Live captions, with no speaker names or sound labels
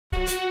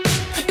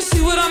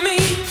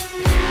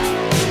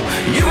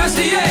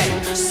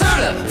USDA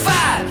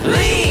certified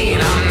lean.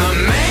 I'm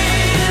the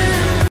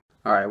man.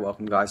 Alright,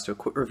 welcome guys to a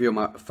quick review of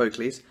my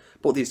Foakleys.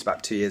 Bought these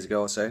about 2 years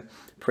ago or so.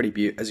 Pretty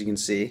beautiful, as you can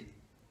see.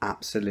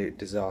 Absolute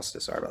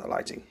disaster. Sorry about the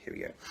lighting. Here we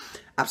go.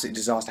 Absolute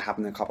disaster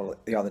happened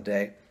the other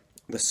day.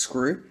 The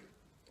screw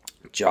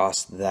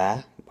just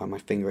there where my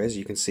finger is,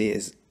 you can see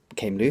it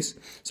came loose.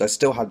 So I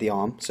still had the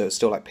arm, so it's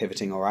still like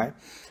pivoting alright.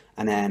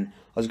 And then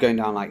I was going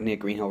down like near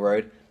Green Hill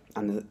Road,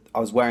 and I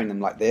was wearing them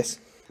like this.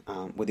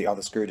 With the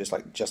other screw just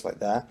like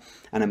there,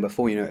 and then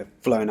before you know it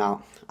flown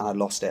out and I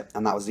lost it,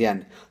 and that was the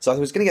end. So I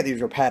was going to get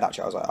these repaired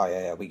actually. I was like, oh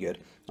yeah, we good,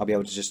 I'll be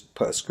able to just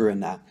put a screw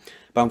in there,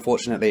 but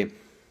unfortunately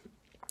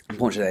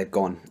they've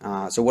gone.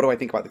 So what do I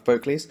think about the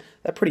Foakleys?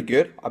 They're pretty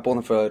good. I bought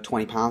them for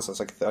 £20, so it's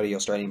like 30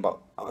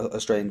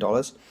 Australian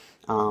dollars.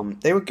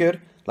 They were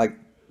good, like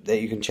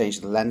you can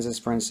change the lenses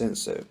for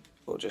instance, so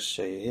we'll just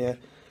show you here.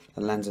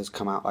 The lenses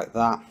come out like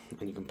that,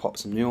 and you can pop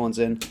some new ones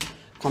in.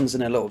 Comes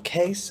in a little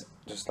case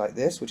just like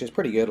this, which is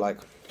pretty good. Like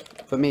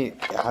for me,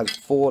 it has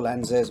 4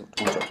 lenses.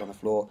 One dropped on the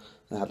floor.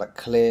 It had like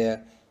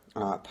clear,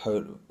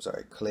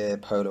 clear,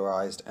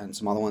 polarized, and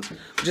some other ones,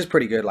 which is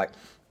pretty good. Like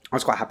I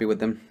was quite happy with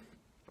them.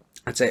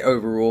 I'd say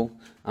overall,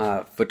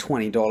 for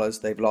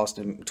 $20, they've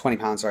lasted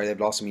 £20. Sorry, they've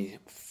lasted me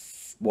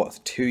what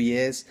 2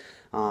 years.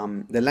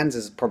 The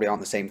lenses probably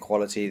aren't the same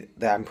quality.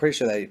 I'm pretty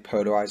sure they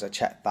polarized. I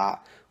checked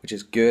that, which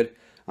is good.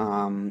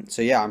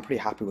 So yeah, I'm pretty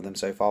happy with them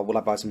so far. Will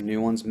I buy some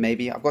new ones?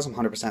 Maybe. I've got some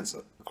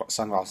 100%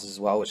 sunglasses as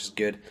well, which is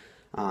good.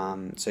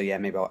 So yeah,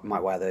 maybe I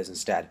might wear those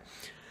instead.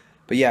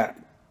 But yeah,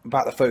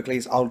 about the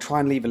Foakleys, I'll try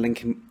and leave a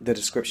link in the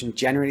description.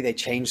 Generally, they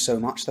change so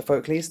much, the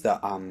Foakleys,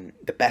 that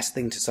the best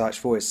thing to search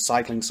for is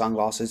cycling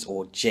sunglasses,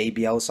 or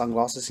JBL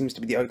sunglasses seems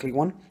to be the Oakley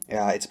one.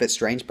 It's a bit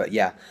strange, but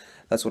yeah,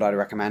 that's what I'd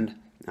recommend.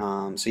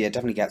 So yeah,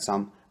 definitely get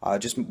some.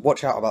 Just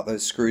watch out about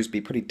those screws, be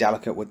pretty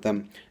delicate with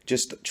them,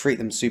 just treat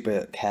them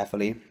super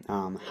carefully.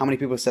 How many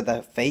people said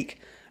they're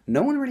fake?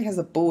 No one really has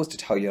the balls to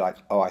tell you like,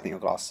 oh, I think your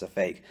glasses are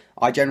fake.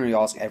 I generally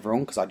ask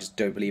everyone because I just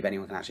don't believe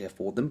anyone can actually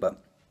afford them, but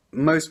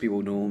most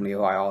people normally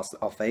who I ask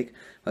are fake,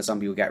 but some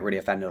people get really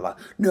offended like,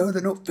 no,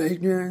 they're not fake,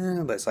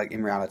 but it's like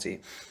in reality,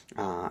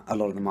 a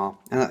lot of them are.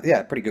 And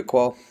yeah, pretty good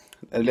qual.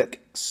 They look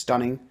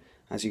stunning,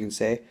 as you can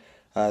see.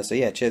 So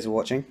yeah, cheers for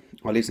watching.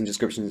 I'll leave some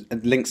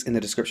links in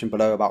the description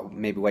below about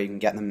maybe where you can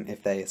get them,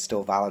 if they're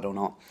still valid or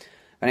not.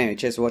 But anyway,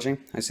 cheers for watching.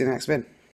 I'll see you in the next vid.